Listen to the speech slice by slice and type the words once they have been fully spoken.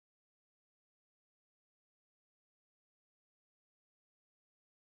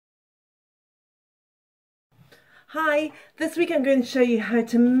Hi, this week I'm going to show you how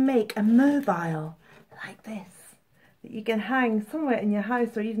to make a mobile like this that you can hang somewhere in your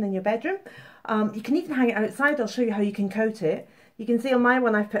house or even in your bedroom. You can even hang it outside. I'll show you how you can coat it. You can see on my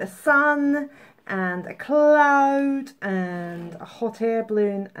one I've put a sun and a cloud and a hot air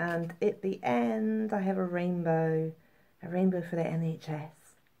balloon, and at the end I have a rainbow for the NHS.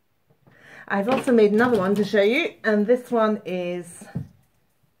 I've also made another one to show you, and this one is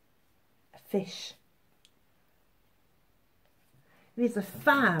a fish. These are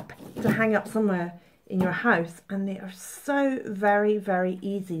fab to hang up somewhere in your house, and they are so very, very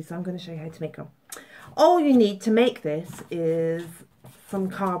easy. So I'm going to show you how to make them. All you need to make this is some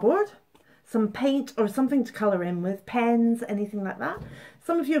cardboard, some paint or something to colour in with, pens, anything like that.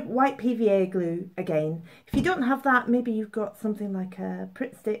 Some of your white PVA glue again. If you don't have that, maybe you've got something like a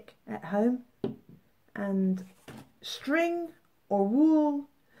Pritt stick at home, and string or wool,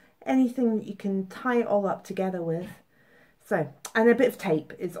 anything that you can tie it all up together with. So, and a bit of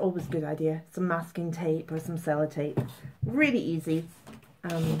tape is always a good idea. Some masking tape or some sellotape. Really easy.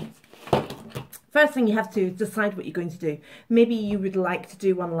 First thing, you have to decide what you're going to do. Maybe you would like to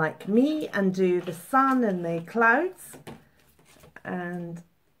do one like me and do the sun and the clouds. And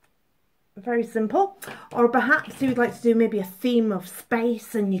very simple. Or perhaps you would like to do maybe a theme of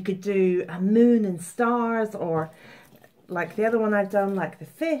space, and you could do a moon and stars, or like the other one I've done, like the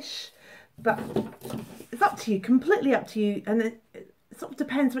fish. But it's up to you, completely up to you, and it sort of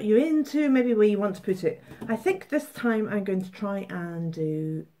depends what you're into, maybe where you want to put it. I think this time I'm going to try and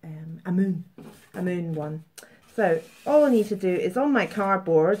do a moon one. So all I need to do is, on my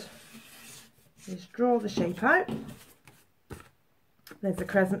cardboard, just draw the shape out. There's a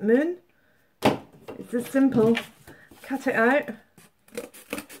crescent moon. It's this simple. Cut it out,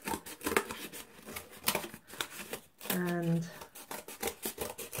 and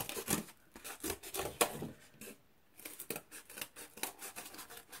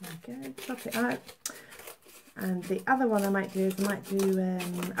cut it out. And the other one I might do is I might do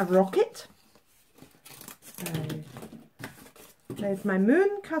a rocket. So there's my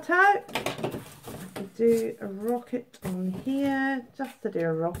moon cut out. I could do a rocket on here, just to do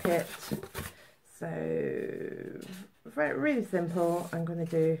a rocket. So really simple. I'm going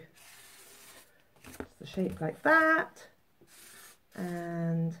to do just a shape like that,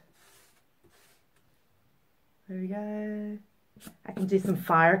 and there we go. I can do some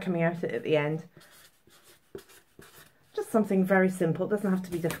fire coming out at the end. Just something very simple, it doesn't have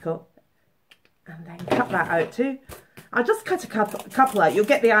to be difficult. And then cut that out too. I'll just cut a couple out. You'll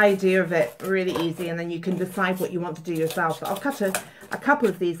get the idea of it really easy, and then you can decide what you want to do yourself. But I'll cut a couple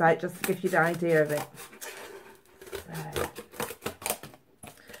of these out just to give you the idea of it. So,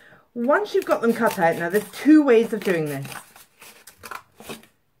 once you've got them cut out, now there's two ways of doing this.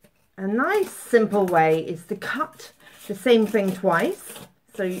 A nice simple way is to cut the same thing twice.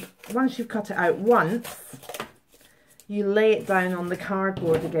 So once you've cut it out once, you lay it down on the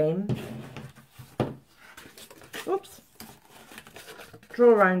cardboard again. Oops. Draw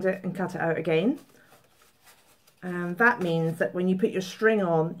around it and cut it out again. And that means that when you put your string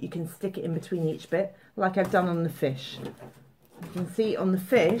on, you can stick it in between each bit, like I've done on the fish. You can see on the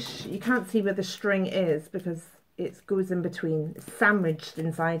fish, you can't see where the string is because it goes in between, it's sandwiched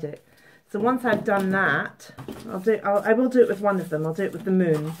inside it. So once I've done that, I will do it with one of them. I'll do it with the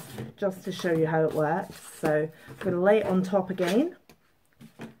moon, just to show you how it works. So I'm going to lay it on top again.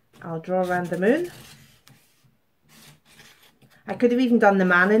 I'll draw around the moon. I could have even done the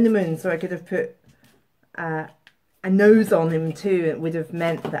man in the moon, so I could have put a nose on him too. It would have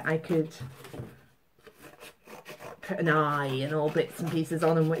meant that I could put an eye and all bits and pieces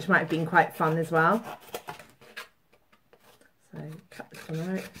on him, which might have been quite fun as well. So cut this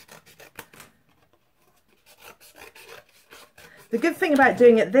one out. The good thing about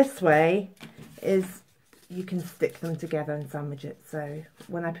doing it this way is you can stick them together and sandwich it. So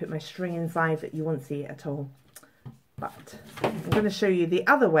when I put my string inside it, you won't see it at all. But I'm going to show you the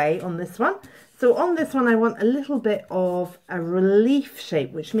other way on this one. So on this one, I want a little bit of a relief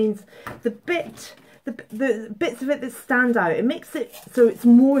shape, which means the bits of it that stand out, it makes it so it's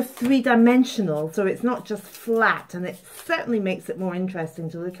more three-dimensional. So it's not just flat, and it certainly makes it more interesting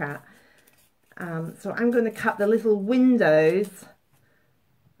to look at. So I'm going to cut the little windows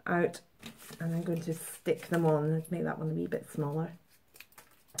out, and I'm going to stick them on, make that one a wee bit smaller.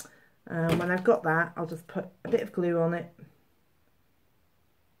 When I've got that, I'll just put a bit of glue on it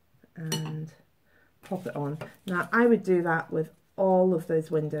and pop it on. Now I would do that with all of those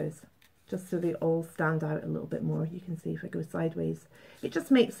windows, just so they all stand out a little bit more. You can see if I go sideways, it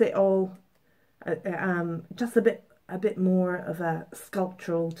just makes it all just a bit more of a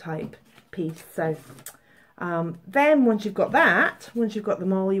sculptural type piece. So Then once you've got that, once you've got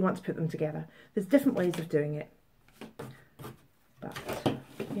them all, you want to put them together. There's different ways of doing it. But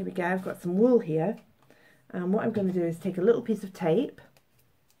here we go, I've got some wool here. And what I'm going to do is take a little piece of tape.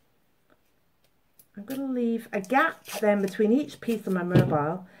 I'm going to leave a gap then between each piece of my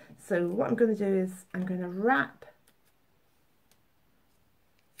mobile. So what I'm going to do is I'm going to wrap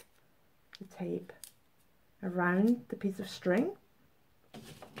the tape around the piece of string.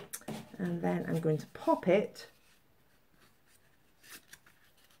 And then I'm going to pop it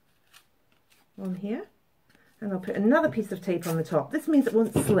on here. And I'll put another piece of tape on the top. This means it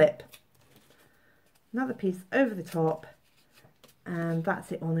won't slip. Another piece over the top, and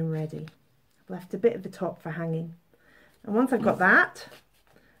that's it on and ready. I've left a bit of the top for hanging. And once I've got that,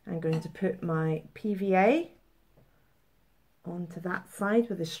 I'm going to put my PVA onto that side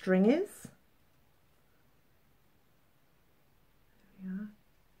where the string is. There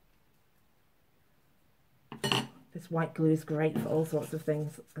we are. This white glue is great for all sorts of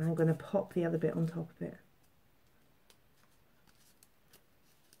things. And I'm going to pop the other bit on top of it.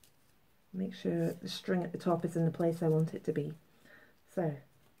 Make sure the string at the top is in the place I want it to be. So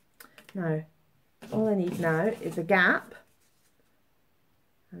now all I need now is a gap,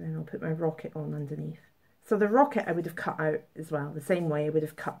 and then I'll put my rocket on underneath. So the rocket I would have cut out as well, the same way I would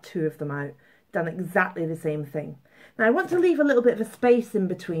have cut two of them out, done exactly the same thing. Now I want to leave a little bit of a space in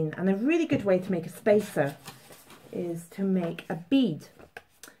between, and a really good way to make a spacer is to make a bead.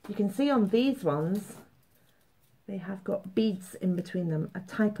 You can see on these ones they have got beads in between them, a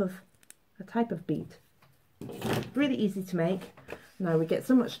type of bead. Really easy to make. Now we get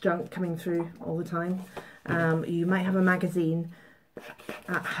so much junk coming through all the time. You might have a magazine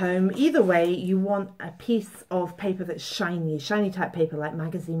at home. Either way, you want a piece of paper that's shiny type paper like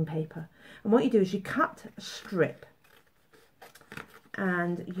magazine paper. And what you do is you cut a strip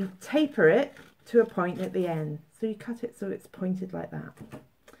and you taper it to a point at the end. So you cut it so it's pointed like that.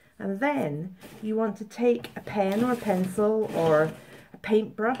 And then you want to take a pen or a pencil or a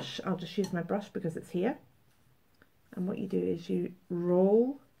paintbrush. I'll just use my brush because it's here. And what you do is you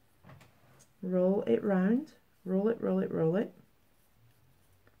roll it round, roll it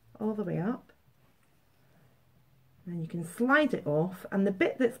all the way up. And then you can slide it off, and the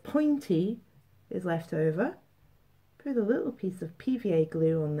bit that's pointy is left over. Put a little piece of PVA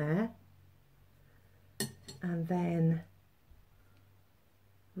glue on there, and then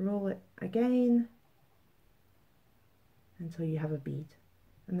roll it again until you have a bead.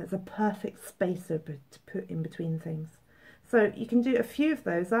 And that's a perfect spacer to put in between things. So you can do a few of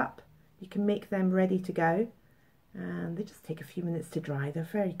those up, you can make them ready to go, and they just take a few minutes to dry. They're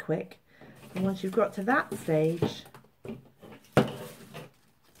very quick. And once you've got to that stage,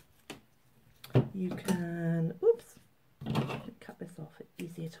 you can, oops, cut this off, it's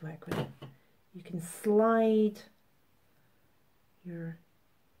easier to work with. You can slide your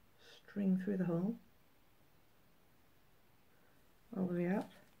string through the hole all the way up,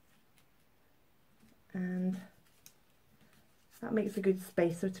 and that makes a good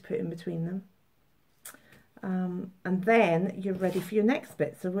spacer to put in between them. And then you're ready for your next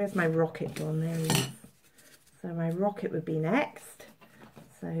bit. So where's my rocket gone? There he is. So my rocket would be next.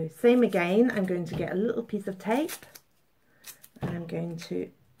 So same again, I'm going to get a little piece of tape and I'm going to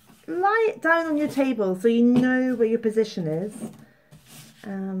lie it down on your table so you know where your position is,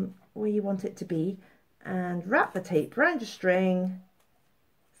 where you want it to be, and wrap the tape around your string,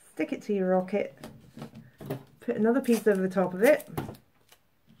 stick it to your rocket, put another piece over the top of it,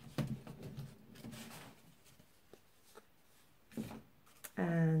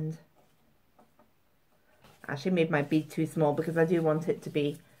 and I actually made my bead too small because I do want it to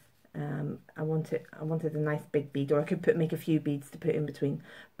be, I wanted a nice big bead, or I could make a few beads to put in between.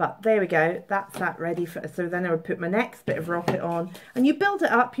 But there we go, that's that ready for. So then I would put my next bit of rocket on, and you build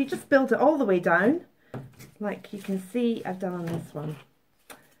it up. You just build it all the way down, like you can see I've done on this one.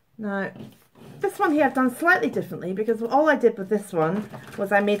 Now this one here I've done slightly differently because all I did with this one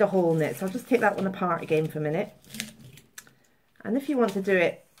was I made a hole in it. So I'll just take that one apart again for a minute. And if you want to do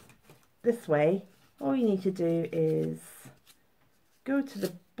it this way, all you need to do is go to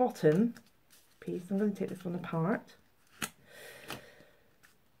the bottom piece. I'm going to take this one apart.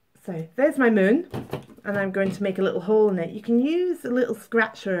 So there's my moon, and I'm going to make a little hole in it. You can use a little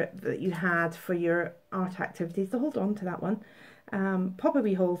scratcher that you had for your art activities, so hold on to that one. Pop a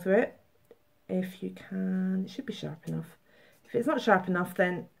wee hole through it if you can. It should be sharp enough. If it's not sharp enough,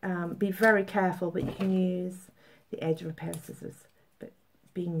 then be very careful, but you can use the edge of a pair of scissors. But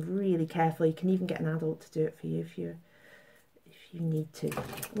being really careful, you can even get an adult to do it for you if you need to.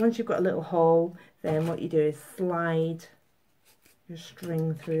 Once you've got a little hole, then what you do is slide your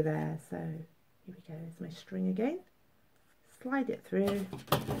string through there. So Here we go, there's my string again. Slide it through.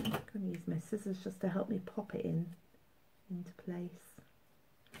 I'm going to use my scissors just to help me pop it into place.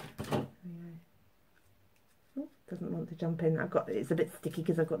 There we go. Oh, doesn't want to jump in. It's a bit sticky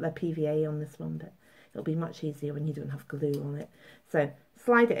because I've got the PVA on this one, but it'll be much easier when you don't have glue on it. So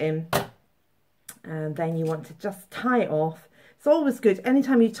slide it in, and then you want to just tie it off. It's always good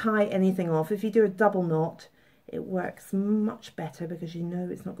anytime you tie anything off, if you do a double knot, it works much better because you know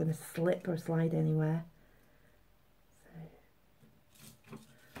it's not going to slip or slide anywhere. So there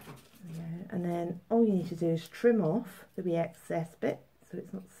we go. And then all you need to do is trim off the wee excess bit so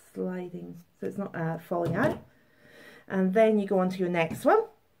it's not sliding, so it's not falling out. And then you go on to your next one.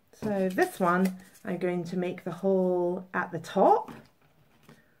 So this one, I'm going to make the hole at the top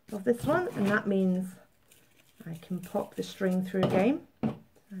of this one, and that means I can pop the string through again. So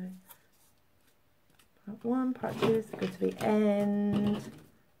part 1, part 2 is go to the end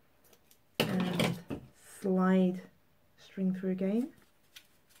and slide string through again.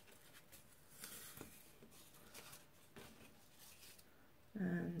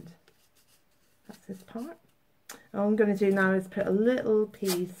 And that's this part. All I'm going to do now is put a little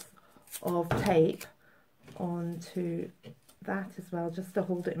piece of tape onto that as well, just to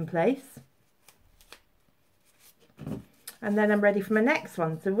hold it in place. And then I'm ready for my next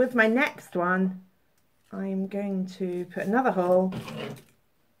one. So with my next one, I'm going to put another hole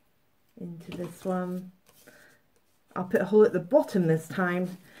into this one. I'll put a hole at the bottom this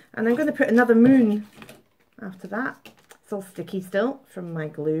time, and I'm going to put another moon after that. It's all sticky still from my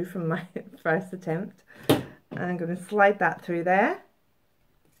glue from my first attempt. I'm going to slide that through there.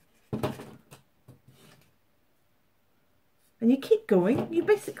 And you keep going, you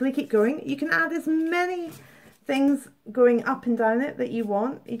basically keep going. You can add as many things going up and down it that you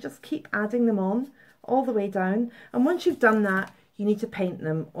want. You just keep adding them on all the way down. And once you've done that, you need to paint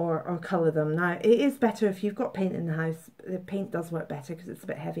them or colour them. Now, it is better if you've got paint in the house. The paint does work better because it's a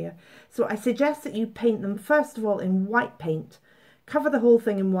bit heavier. So I suggest that you paint them first of all in white paint. Cover the whole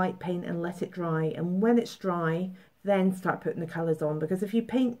thing in white paint and let it dry, and when it's dry then start putting the colours on, because if you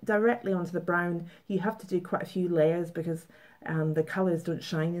paint directly onto the brown you have to do quite a few layers because the colours don't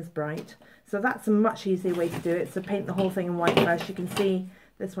shine as bright. So that's a much easier way to do it. So paint the whole thing in white first. You can see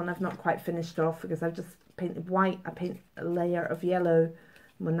this one I've not quite finished off because I've just painted white. I paint a layer of yellow.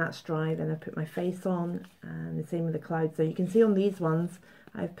 When that's dry then I put my face on, and the same with the clouds. So you can see on these ones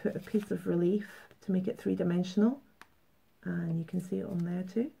I've put a piece of relief to make it three-dimensional. And you can see it on there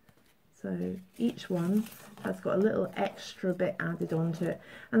too. So each one has got a little extra bit added onto it.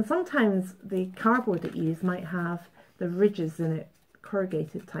 And sometimes the cardboard that you use might have the ridges in it,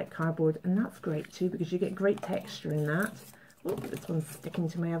 corrugated type cardboard, and that's great too because you get great texture in that. Oh, this one's sticking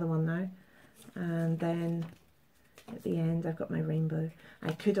to my other one now. And then at the end I've got my rainbow.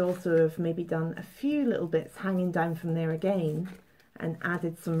 I could also have maybe done a few little bits hanging down from there again and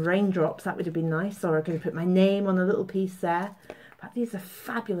added some raindrops. That would have been nice, or I could have put my name on a little piece there. But these are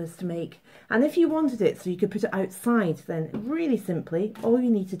fabulous to make. And if you wanted it so you could put it outside, then really simply all you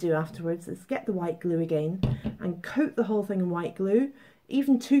need to do afterwards is get the white glue again and coat the whole thing in white glue,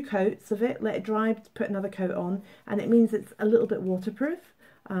 even 2 coats of it, let it dry, put another coat on, and it means it's a little bit waterproof,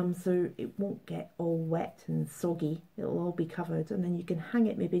 so it won't get all wet and soggy. It'll all be covered, and then you can hang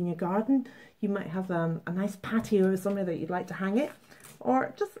it maybe in your garden. You might have a nice patio or somewhere that you'd like to hang it,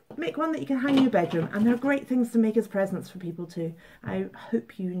 or just make one that you can hang in your bedroom, and they're great things to make as presents for people too. I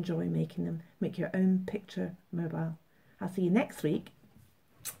hope you enjoy making them. Make your own picture mobile. I'll see you next week,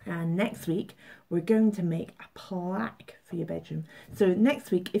 and next week we're going to make a plaque for your bedroom. So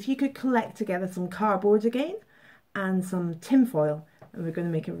next week, if you could collect together some cardboard again and some tin foil, and we're going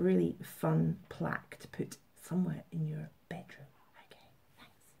to make a really fun plaque to put somewhere in your